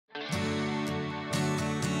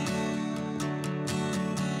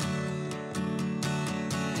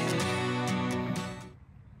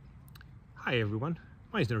Hi everyone,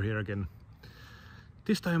 Meisner here again.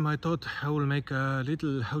 This time I thought I will make a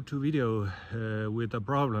little how-to video with a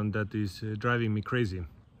problem that is driving me crazy.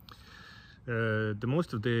 The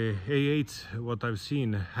most of the A8s what I've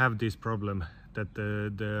seen have this problem, that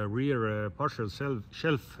the rear partial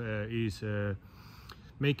shelf is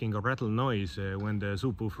making a rattle noise when the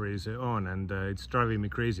subwoofer is on, and it's driving me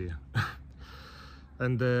crazy.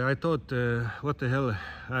 And I thought, what the hell,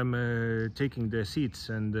 I'm taking the seats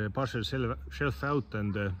and the partial shelf out,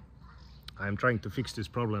 and I'm trying to fix this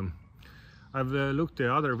problem. I've looked at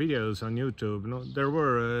other videos on YouTube. No, there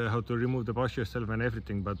were how to remove the partial shelf and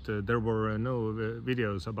everything, but there were no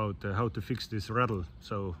videos about how to fix this rattle,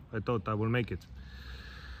 so I thought I will make it.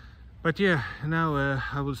 But yeah, now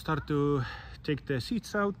I will start to take the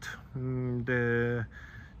seats out. The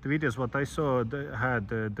videos what I saw had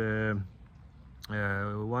the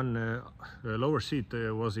one lower seat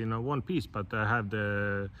was in one piece, but I have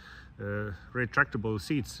the retractable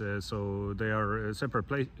seats, so they are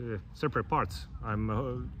separate parts.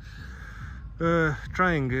 I'm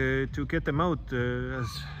trying to get them out as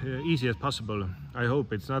easy as possible. I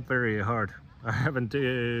hope it's not very hard. I haven't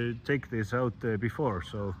taken this out before,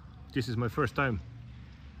 so this is my first time.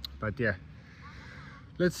 But yeah,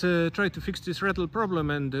 let's try to fix this rattle problem,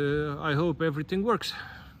 and I hope everything works.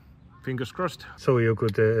 Fingers crossed. So you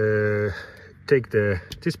could take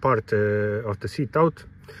this part of the seat out.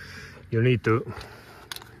 You need to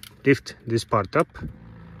lift this part up,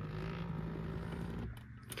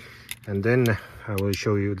 and then I will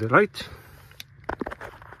show you the light.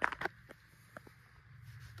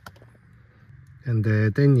 And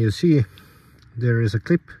then you see there is a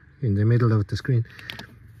clip in the middle of the screen,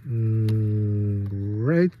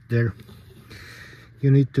 right there. You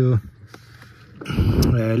need to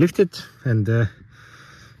lift it, and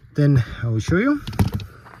then I will show you.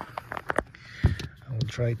 I will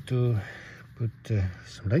try to put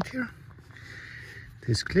some light here.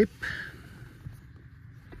 This clip,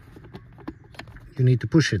 you need to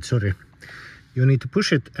push it, sorry. You need to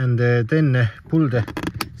push it, and then pull the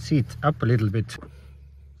seat up a little bit.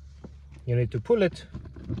 You need to pull it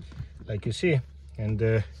like you see,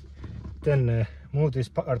 and then move this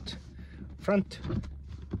part front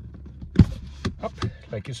up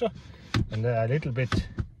like you saw, and a little bit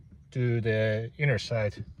to the inner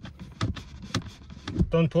side.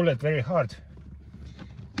 Don't pull it very hard,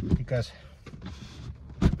 because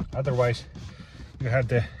otherwise you have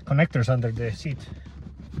the connectors under the seat.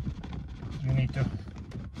 You need to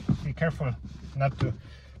be careful not to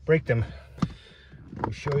break them.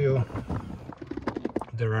 I'll show you.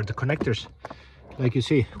 There are the connectors, like you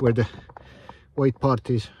see where the white part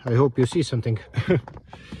is. I hope you see something.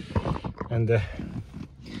 And the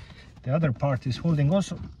other part is holding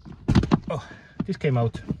also. Oh, this came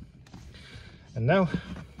out. And now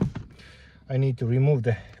I need to remove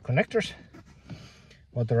the connectors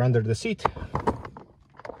what are under the seat.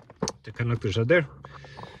 The connectors are there,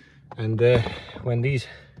 and when these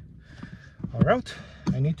are out,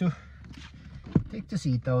 I need to take the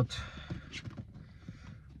seat out.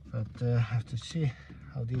 But I have to see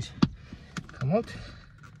how these come out.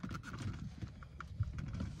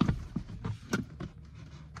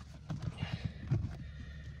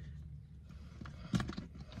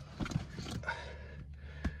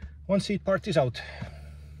 One seat part is out.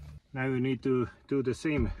 Now we need to do the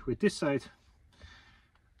same with this side.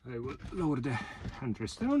 I will lower the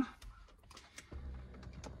handrest down,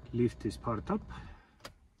 lift this part up,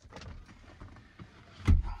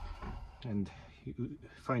 and you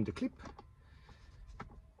find the clip,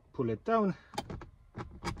 pull it down,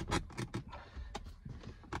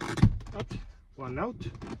 up, one out,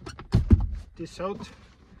 this out,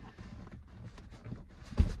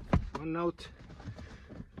 one out,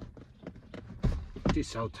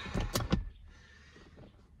 this out.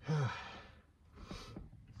 I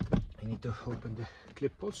need to open the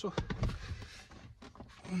clip also.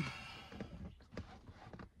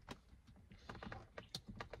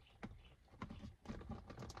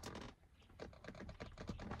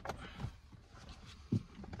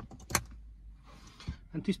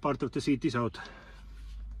 And this part of the seat is out.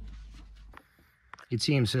 It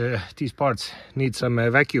seems these parts need some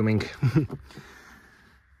vacuuming.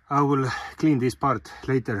 I will clean this part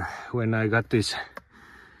later when I got this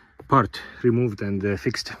part removed and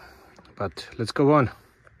fixed. But let's go on.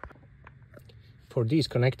 For these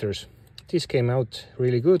connectors, this came out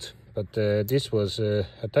really good, but this was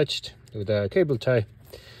attached with a cable tie.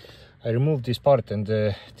 I removed this part, and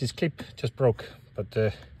this clip just broke,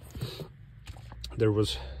 but there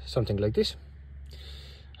was something like this.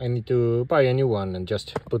 I need to buy a new one and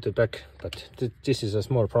just put it back, but this is a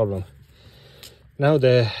small problem. Now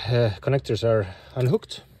the connectors are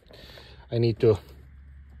unhooked. I need to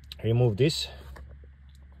remove this,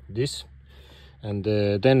 and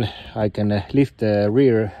then I can lift the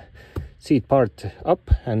rear seat part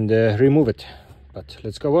up and remove it. But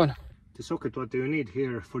let's go on. The socket what you need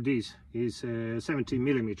here for this is 17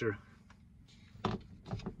 millimeter.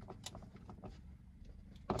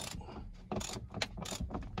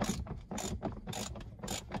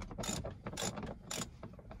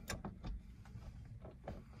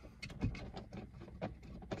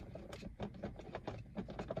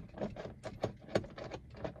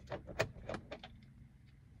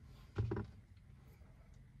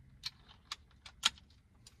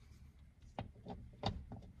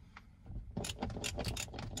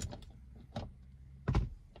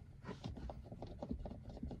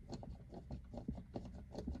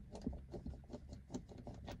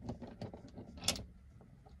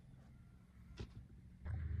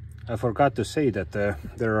 I forgot to say that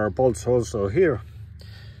there are bolts also here.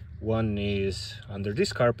 One is under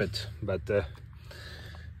this carpet, but the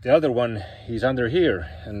other one is under here,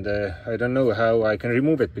 and I don't know how I can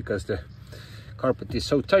remove it because the carpet is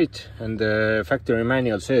so tight, and the factory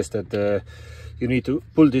manual says that you need to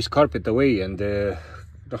pull this carpet away and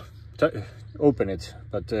open it.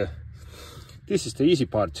 But this is the easy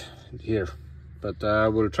part here, but I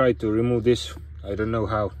will try to remove this. I don't know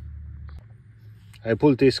how. I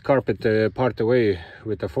pulled this carpet part away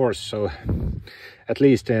with a force, so at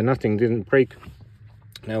least nothing didn't break.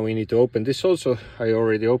 Now we need to open this also. I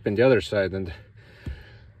already opened the other side, and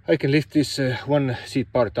I can lift this one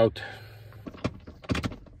seat part out.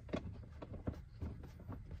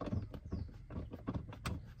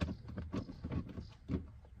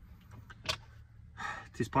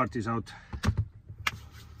 This part is out.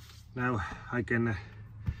 Now I can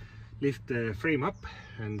lift the frame up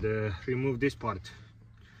and remove this part.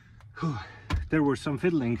 There was some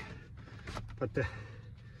fiddling, but the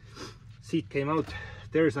seat came out.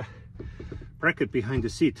 There's a bracket behind the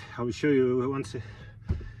seat. I will show you once,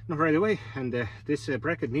 not right away. And this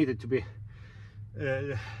bracket needed to be,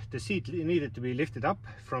 the seat needed to be lifted up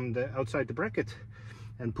from the outside the bracket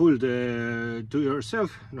and pulled to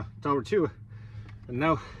yourself, no, towards you. And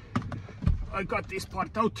now I got this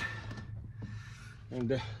part out,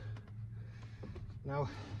 and now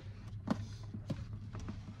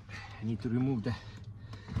I need to remove the,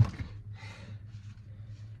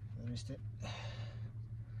 where is the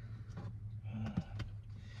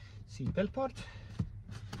seat belt part.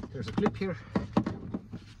 There's a clip here,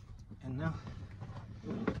 and now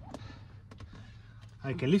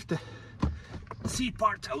I can lift the seat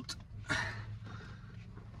part out.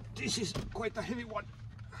 This is quite a heavy one.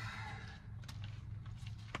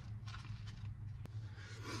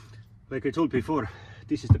 Like I told before,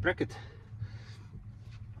 this is the bracket.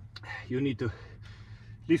 You need to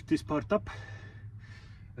lift this part up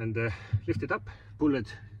and lift it up, pull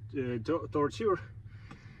it towards you,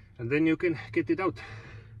 and then you can get it out.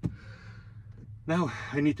 Now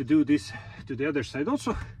I need to do this to the other side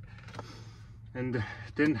also, and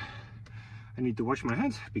then I need to wash my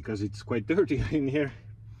hands because it's quite dirty in here,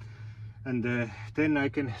 and then I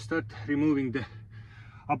can start removing the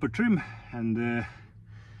upper trim, and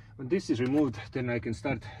when this is removed, then I can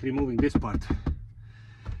start removing this part.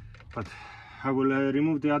 But I will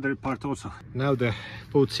remove the other part also. Now the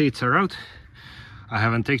both seats are out. I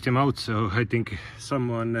haven't taken them out, so I think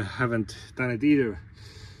someone haven't done it either,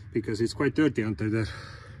 because it's quite dirty under there.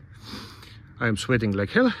 I am sweating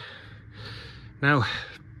like hell. Now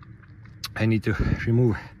I need to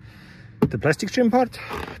remove the plastic trim part,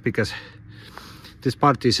 because this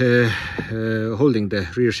part is holding the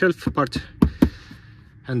rear shelf part,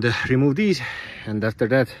 and remove these, and after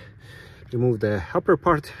that remove the upper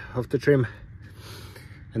part of the trim,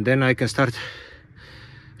 and then I can start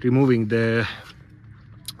removing the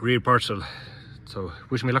rear parcel. So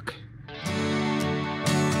wish me luck.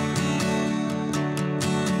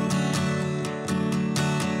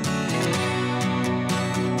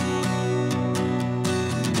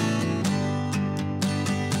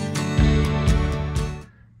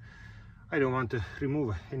 I don't want to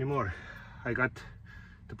remove anymore. I got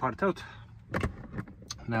the part out.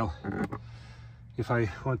 Now if I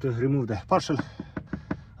want to remove the parcel,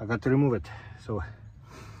 I got to remove it. So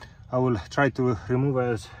I will try to remove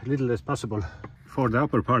as little as possible. For the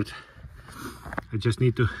upper part, I just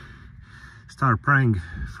need to start prying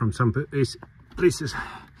from some places.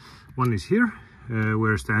 One is here,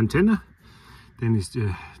 where's the antenna. Then is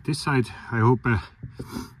this side. I hope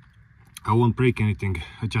I won't break anything.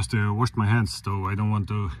 I just washed my hands, so I don't want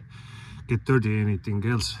to get dirty anything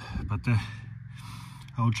else. But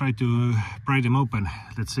I will try to pry them open.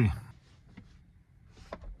 Let's see.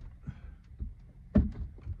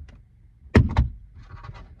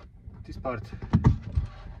 part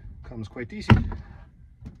comes quite easy.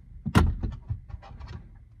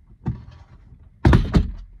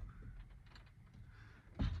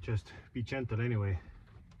 Just be gentle anyway.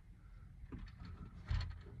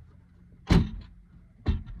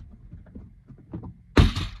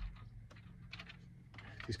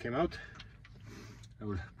 This came out. I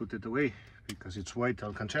will put it away because it's white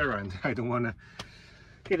Alcantara and I don't want to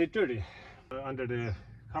get it dirty. Under the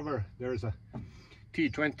cover there's a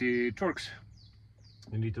T20 Torx.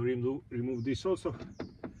 You need to remove this also.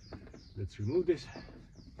 Let's remove this.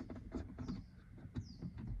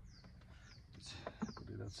 Let's put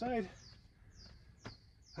it outside.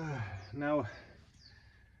 Now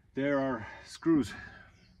there are screws.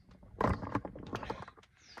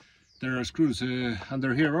 There are screws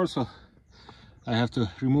under here also. I have to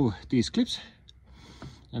remove these clips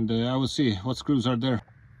and I will see what screws are there.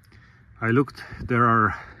 I looked, there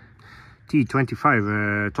are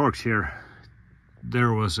T25 Torx here.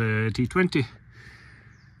 There was a T20,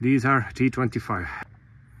 these are T25.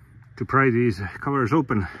 To pry these covers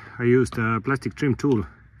open I used a plastic trim tool.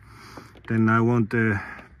 Then I won't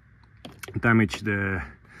damage the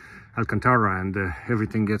Alcantara and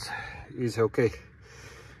everything is okay.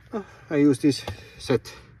 I use this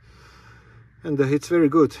set and it's very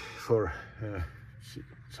good for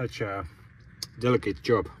such a delicate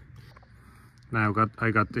job. Now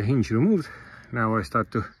I got the hinge removed. Now I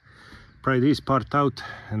start to pry this part out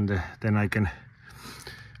and then I can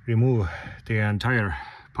remove the entire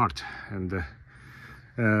part and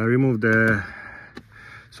remove the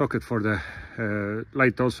socket for the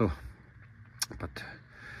light also. But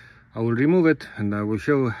I will remove it and I will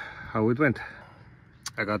show how it went.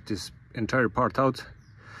 I got this entire part out.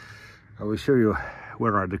 I will show you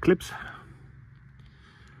where are the clips.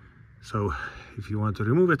 So if you want to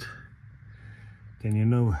remove it, then you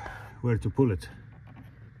know where to pull it.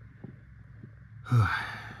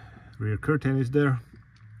 Rear curtain is there.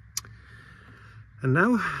 And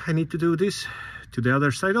now I need to do this to the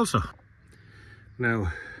other side also.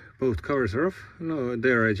 Now both covers are off. No,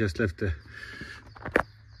 there I just left the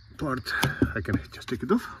part. I can just take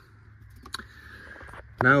it off.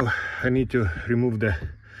 Now I need to remove the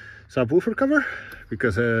subwoofer cover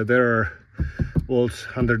because there are bolts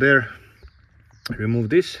under there. Remove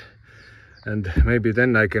this and maybe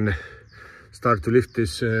then I can start to lift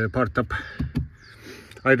this part up.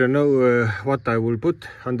 I don't know what I will put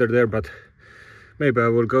under there, but maybe I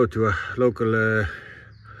will go to a local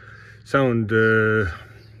sound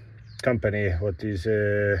company what is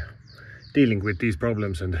dealing with these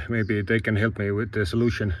problems and maybe they can help me with the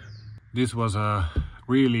solution. This was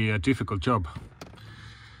really a difficult job.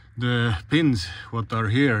 The pins what are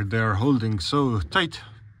here, they are holding so tight.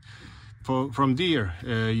 From there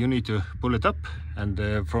you need to pull it up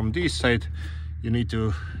and from this side you need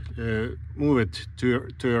to move it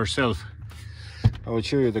to yourself. I will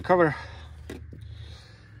show you the cover.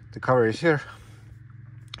 The cover is here.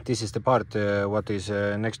 This is the part what is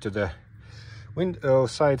next to the window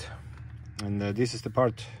side and this is the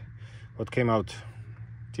part what came out.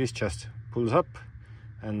 This just pulls up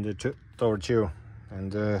and towards you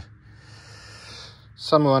and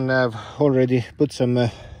someone have already put some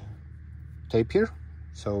tape here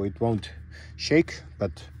so it won't shake,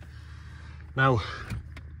 but now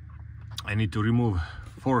I need to remove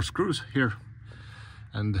 4 screws here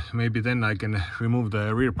and maybe then I can remove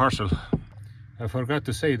the rear parcel. I forgot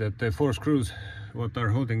to say that the 4 screws what are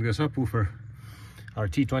holding the subwoofer are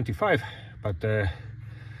T25, but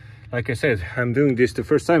like I said, I'm doing this the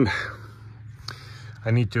first time. I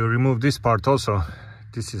need to remove this part also.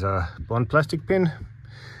 This is one plastic pin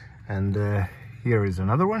and here is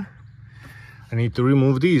another one. I need to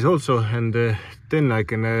remove these also and then I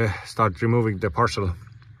can start removing the parcel.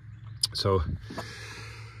 So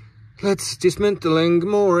let's dismantling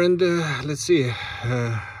more and let's see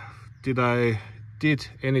did I did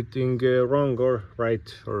anything wrong or right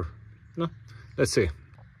or no. Let's see.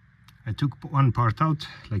 I took one part out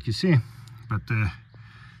like you see, but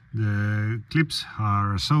the clips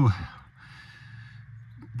are so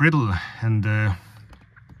brittle and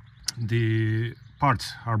the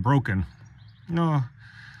parts are broken. No,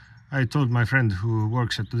 I told my friend who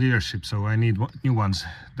works at the dealership, so I need new ones.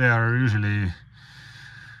 They are usually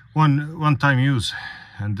one-time use,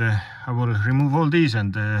 and I will remove all these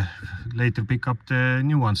and later pick up the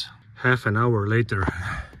new ones. Half an hour later,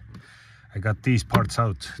 I got these parts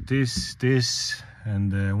out. This,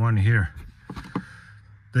 and one here.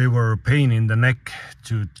 They were a pain in the neck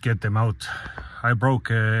to get them out. I broke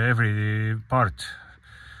every part.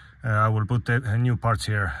 I will put new parts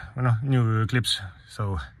here, new clips.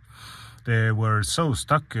 So they were so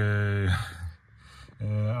stuck.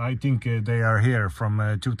 I think they are here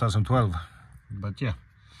from 2012, but yeah.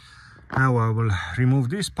 Now I will remove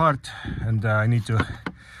this part, and I need to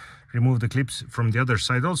remove the clips from the other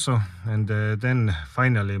side also, and then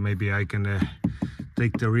finally maybe I can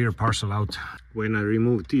take the rear parcel out. When I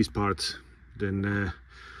remove these parts, then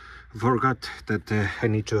I forgot that I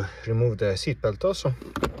need to remove the seat belt also.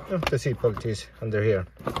 Oh, the seat belt is under here.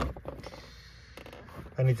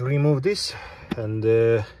 I need to remove this, and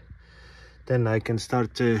then I can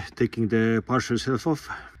start taking the parcel shelf off.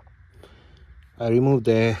 I removed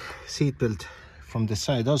the seat belt from the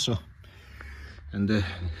side also, and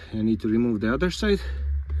I need to remove the other side.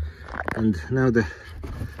 And now the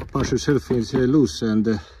parcel shelf is loose,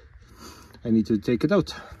 and I need to take it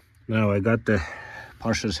out. Now I got the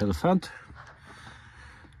parcel shelf out.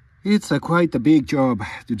 It's quite a big job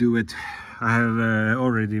to do it. I have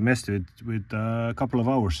already messed with a couple of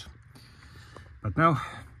hours, but now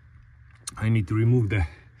I need to remove the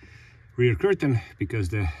rear curtain because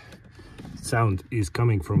the sound is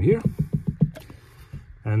coming from here,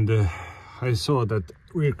 and I saw that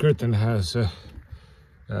rear curtain has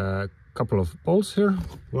a couple of bolts here,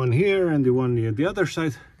 one here and the one near the other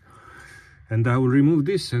side, and I will remove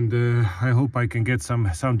this, and I hope I can get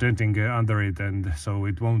some sound venting under it, and so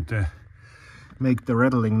it won't make the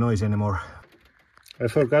rattling noise anymore. I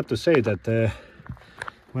forgot to say that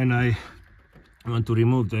when I want to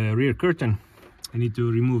remove the rear curtain, I need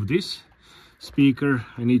to remove this speaker,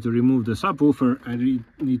 I need to remove the subwoofer, I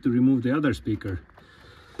need to remove the other speaker.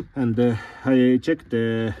 And I checked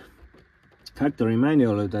the factory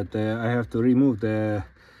manual that I have to remove the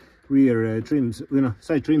rear trims,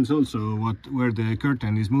 side trims also, where the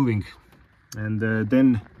curtain is moving. And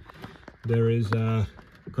then there is a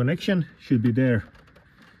connection, should be there.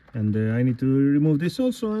 And I need to remove this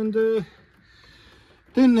also, and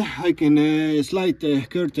then I can slide the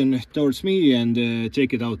curtain towards me and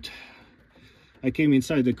take it out. I came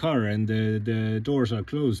inside the car, and the doors are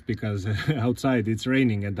closed because outside it's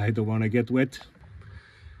raining and I don't want to get wet.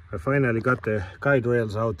 I finally got the guide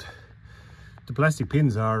rails out. The plastic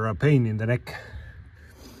pins are a pain in the neck,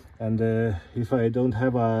 and if I don't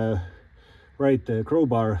have a right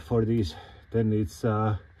crowbar for these, then it's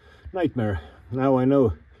a nightmare. Now I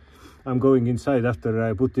know I'm going inside after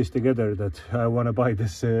I put this together that I want to buy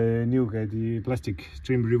this new the plastic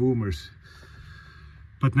trim removers.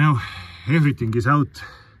 But now everything is out.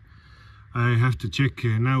 I have to check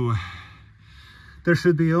now. There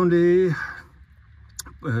should be only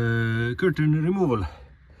curtain removal,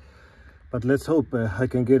 but let's hope I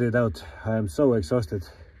can get it out. I am so exhausted.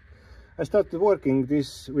 I started working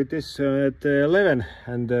with this at 11,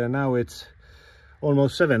 and now it's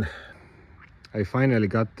almost 7. I finally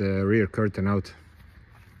got the rear curtain out.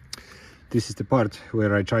 This is the part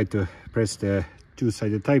where I tried to press the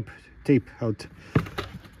two-sided tape out.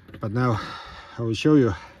 But now I will show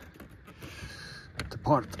you the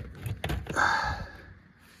part.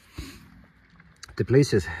 The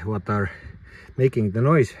places what are making the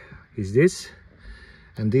noise is this,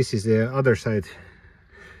 and this is the other side.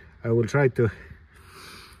 I will try to,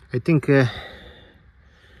 I think,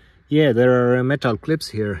 yeah, there are metal clips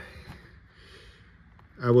here.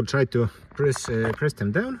 I will try to press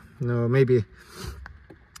them down. No, maybe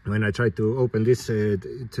when I try to open this,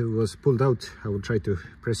 it was pulled out. I will try to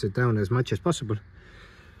press it down as much as possible,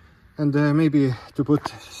 and maybe to put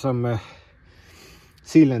some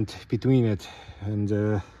sealant between it, and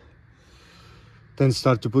then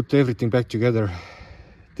start to put everything back together.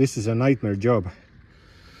 This is a nightmare job.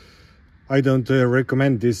 I don't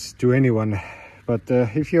recommend this to anyone, but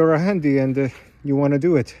if you're handy and you want to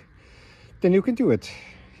do it, then you can do it.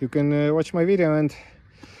 You can watch my video and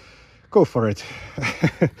go for it.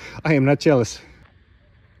 I am not jealous.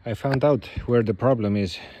 I found out where the problem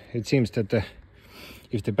is. It seems that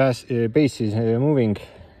if the base is moving,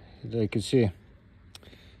 like you see,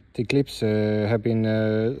 the clips have been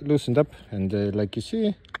loosened up, and like you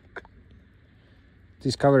see,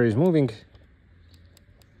 this cover is moving.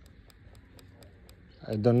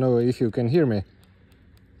 I don't know if you can hear me,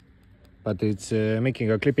 but it's making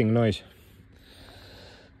a clipping noise.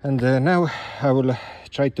 And now I will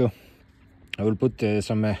try to, I will put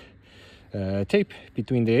some tape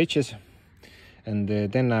between the edges, and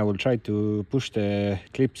then I will try to push the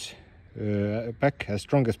clips back as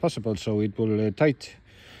strong as possible, so it will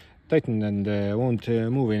tighten and won't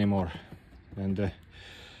move anymore. And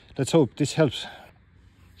let's hope this helps.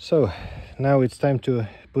 So now it's time to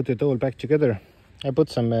put it all back together. I put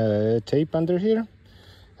some tape under here,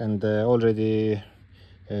 and already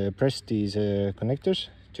pressed these connectors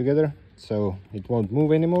together so it won't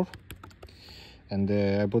move anymore. And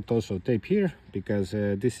I put also tape here because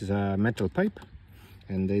this is a metal pipe,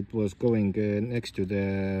 and it was going next to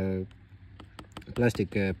the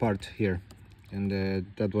plastic part here, and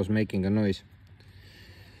that was making a noise.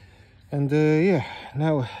 And yeah,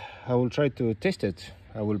 now I will try to test it.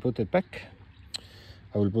 I will put it back.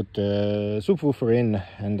 I will put the subwoofer in,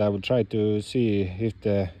 and I will try to see if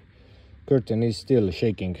the curtain is still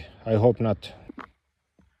shaking. I hope not.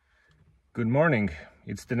 Good morning.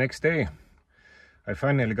 It's the next day. I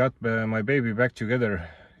finally got my baby back together.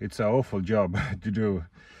 It's an awful job to do.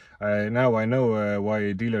 Now I know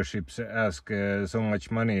why dealerships ask so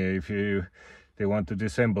much money if they want to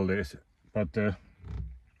disassemble this. But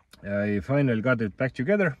I finally got it back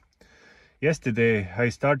together. Yesterday I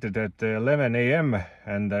started at 11 a.m.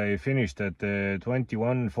 and I finished at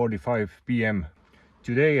 21:45 p.m.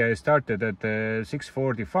 Today I started at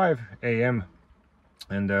 6:45 a.m.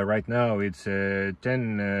 and right now it's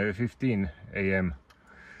 10:15 a.m.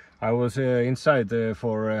 I was inside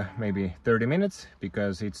for maybe 30 minutes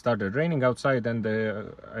because it started raining outside, and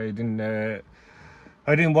I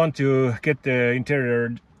didn't want to get the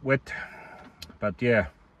interior wet. But yeah,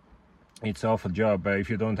 it's an awful job if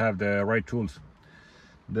you don't have the right tools.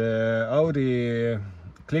 The Audi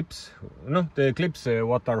clips,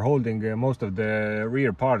 what are holding most of the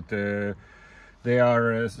rear part, they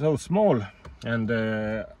are so small, and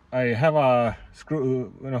I have a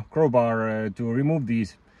crowbar to remove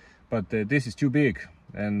these, but this is too big,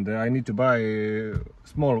 and I need to buy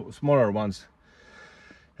smaller ones.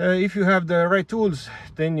 If you have the right tools,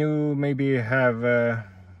 then you maybe have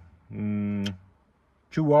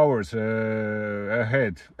 2 hours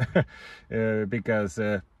ahead because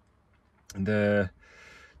the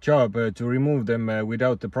job to remove them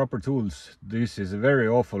without the proper tools, this is very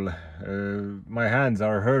awful. My hands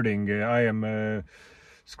are hurting. I am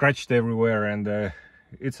scratched everywhere, and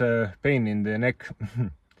it's a pain in the neck.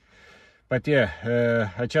 But yeah,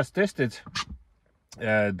 I just tested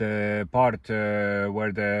the part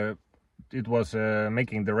where it was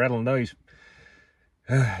making the rattle noise.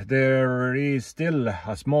 There is still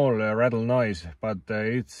a small rattle noise, but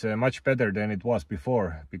it's much better than it was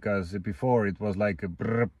before, because before it was like a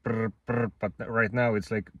brr, brr, brr, but right now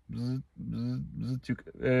it's like bzz, bzz,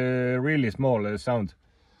 bzz, really small sound.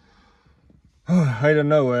 I don't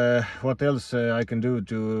know what else I can do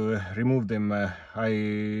to remove them.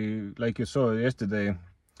 Like you saw yesterday,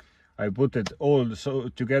 I put it all so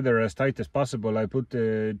together as tight as possible. I put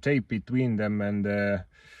tape between them, and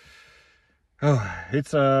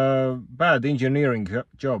it's a bad engineering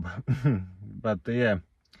job. But yeah,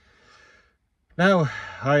 now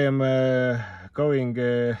I am going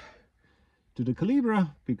to the Calibra,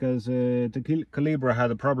 because the Calibra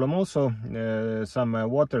had a problem also. Some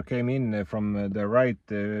water came in from the right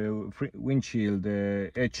windshield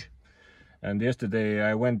edge, and yesterday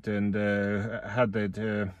I went and had it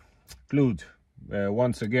glued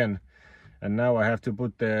once again, and now I have to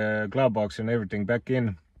put the glove box and everything back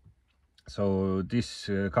in. So this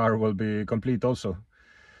car will be complete also.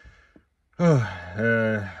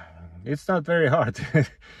 It's not very hard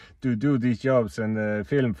to do these jobs and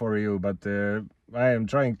film for you, but I am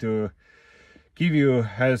trying to give you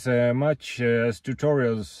as much as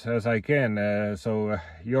tutorials as I can, so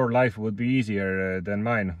your life would be easier than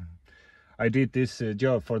mine. I did this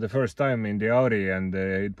job for the first time in the Audi, and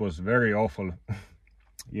it was very awful.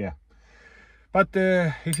 Yeah, but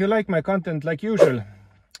if you like my content like usual,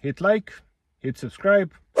 hit like, hit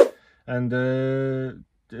subscribe, and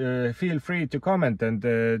feel free to comment and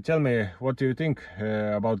tell me what you think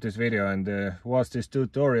about this video, and was this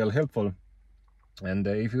tutorial helpful. And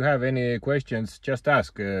if you have any questions, just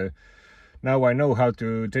ask. Now I know how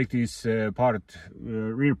to take this rear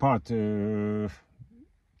part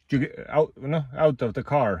out of the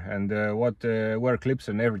car, and where clips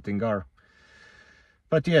and everything are.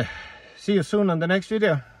 But yeah, see you soon on the next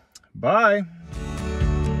video. Bye.